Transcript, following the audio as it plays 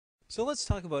So let's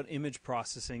talk about image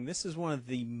processing. This is one of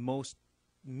the most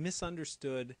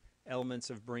misunderstood elements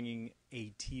of bringing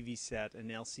a TV set, an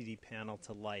LCD panel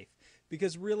to life,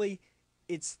 because really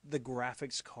it's the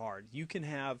graphics card. You can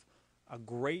have a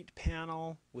great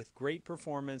panel with great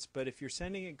performance, but if you're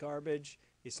sending it garbage,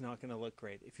 it's not going to look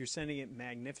great. If you're sending it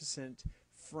magnificent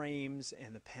frames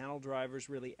and the panel driver is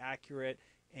really accurate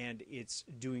and it's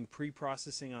doing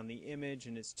pre-processing on the image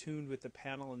and it's tuned with the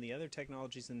panel and the other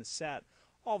technologies in the set,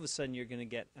 all of a sudden you're going to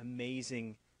get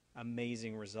amazing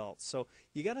results. So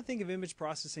you got to think of image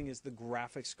processing as the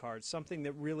graphics card, something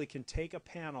that really can take a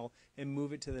panel and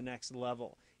move it to the next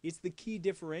level. It's the key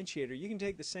differentiator. You can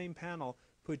take the same panel,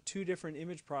 put two different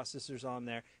image processors on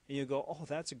there, and you'll go, oh,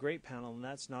 that's a great panel and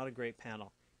that's not a great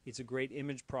panel. It's a great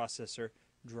image processor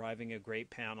driving a great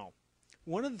panel.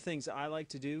 One of the things I like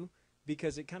to do,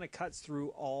 because it kind of cuts through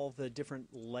all the different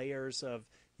layers of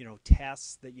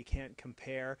tests that you can't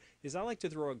compare, is I like to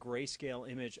throw a grayscale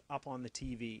image up on the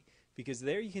TV, because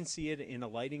there you can see it in a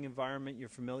lighting environment you're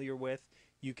familiar with.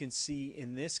 You can see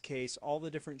in this case all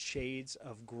the different shades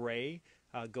of gray,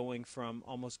 going from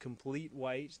almost complete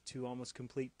white to almost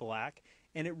complete black,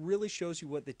 and it really shows you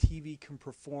what the TV can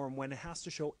perform when it has to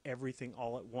show everything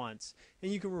all at once.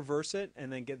 And you can reverse it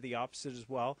and then get the opposite as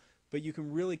well, but you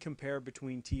can really compare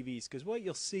between TVs, because what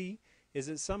you'll see is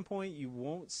at some point you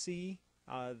won't see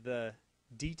the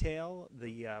detail.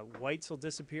 The whites will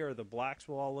disappear, or the blacks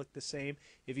will all look the same.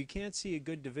 If you can't see a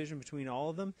good division between all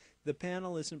of them, the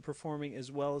panel isn't performing as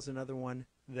well as another one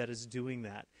that is doing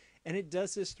that. And it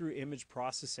does this through image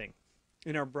processing.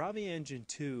 In our BRAVIA Engine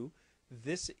 2,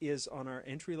 this is on our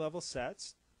entry-level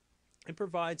sets. It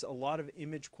provides a lot of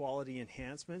image quality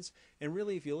enhancements, and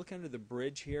really if you look under the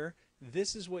bridge here,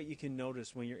 this is what you can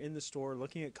notice when you're in the store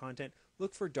looking at content.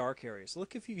 Look for dark areas.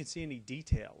 Look if you can see any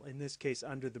detail, in this case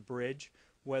under the bridge,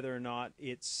 whether or not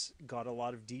it's got a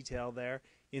lot of detail there.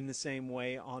 In the same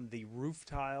way on the roof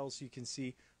tiles, you can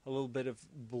see a little bit of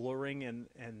blurring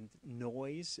and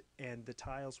noise, and the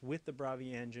tiles with the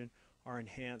BRAVIA engine are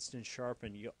enhanced and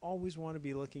sharpened. You always want to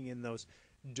be looking in those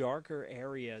darker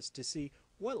areas to see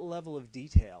what level of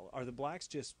detail. Are the blacks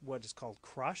just what is called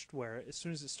crushed, where as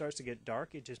soon as it starts to get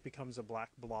dark it just becomes a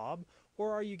black blob,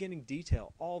 or are you getting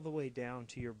detail all the way down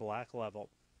to your black level?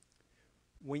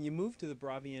 When you move to the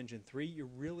BRAVIA Engine 3, you're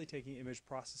really taking image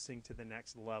processing to the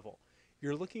next level.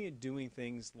 You're looking at doing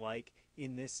things like,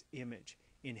 in this image,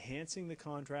 enhancing the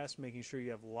contrast, making sure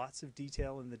you have lots of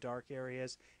detail in the dark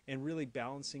areas, and really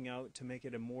balancing out to make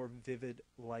it a more vivid,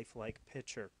 lifelike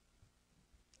picture.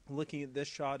 Looking at this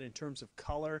shot in terms of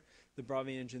color, the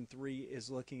BRAVIA Engine 3 is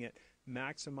looking at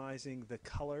maximizing the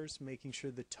colors, making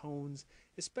sure the tones,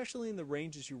 especially in the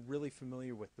ranges you're really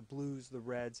familiar with, the blues, the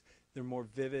reds, they're more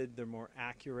vivid, they're more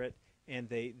accurate, and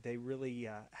they really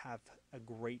have a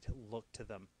great look to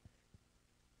them.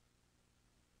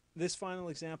 This final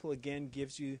example again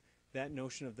gives you that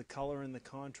notion of the color and the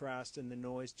contrast and the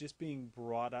noise just being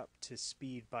brought up to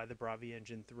speed by the BRAVIA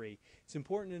Engine 3. It's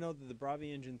important to note that the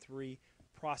BRAVIA Engine 3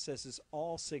 processes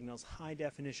all signals, high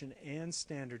definition and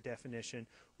standard definition,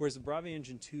 whereas the BRAVIA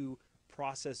Engine 2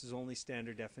 processes only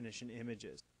standard definition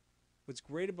images. What's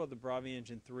great about the BRAVIA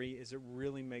Engine 3 is it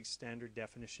really makes standard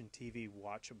definition TV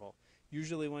watchable.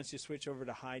 Usually once you switch over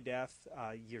to high def,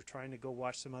 you're trying to go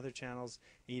watch some other channels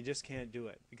and you just can't do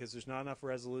it because there's not enough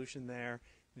resolution there.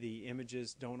 The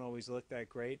images don't always look that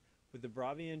great. With the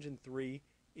BRAVIA Engine 3,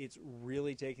 it's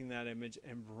really taking that image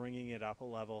and bringing it up a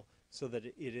level so that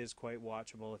it is quite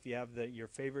watchable. If you have your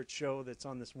favorite show that's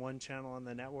on this one channel on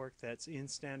the network that's in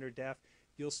standard def,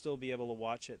 you'll still be able to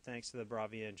watch it thanks to the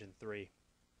BRAVIA Engine 3.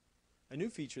 A new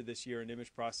feature this year in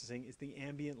image processing is the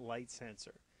ambient light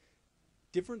sensor.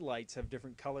 Different lights have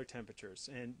different color temperatures,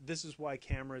 and this is why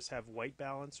cameras have white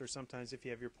balance, or sometimes if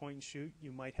you have your point and shoot,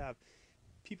 you might have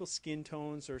people's skin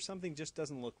tones or something just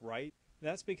doesn't look right.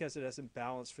 That's because it hasn't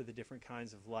balanced for the different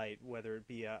kinds of light, whether it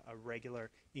be a regular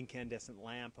incandescent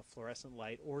lamp, a fluorescent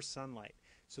light, or sunlight.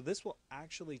 So this will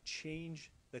actually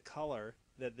change the color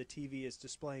that the TV is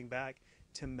displaying back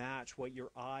to match what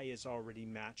your eye is already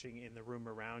matching in the room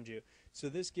around you. So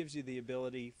this gives you the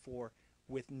ability for,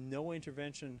 with no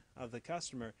intervention of the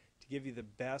customer, to give you the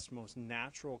best, most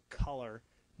natural color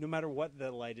no matter what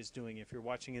the light is doing. If you're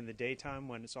watching in the daytime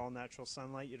when it's all natural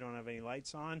sunlight, you don't have any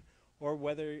lights on, or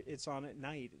whether it's on at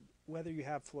night, whether you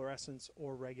have fluorescence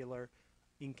or regular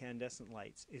incandescent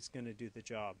lights, it's going to do the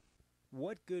job.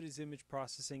 What good is image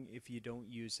processing if you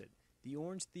don't use it? The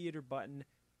orange theater button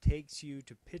takes you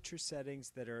to picture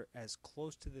settings that are as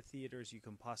close to the theater as you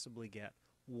can possibly get.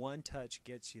 One touch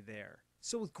gets you there.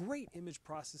 So with great image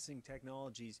processing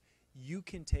technologies, you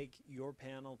can take your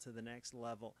panel to the next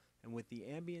level And with the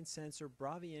ambient sensor,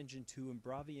 BRAVIA Engine 2 and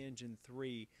BRAVIA Engine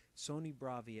 3, Sony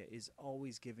BRAVIA is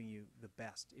always giving you the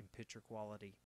best in picture quality.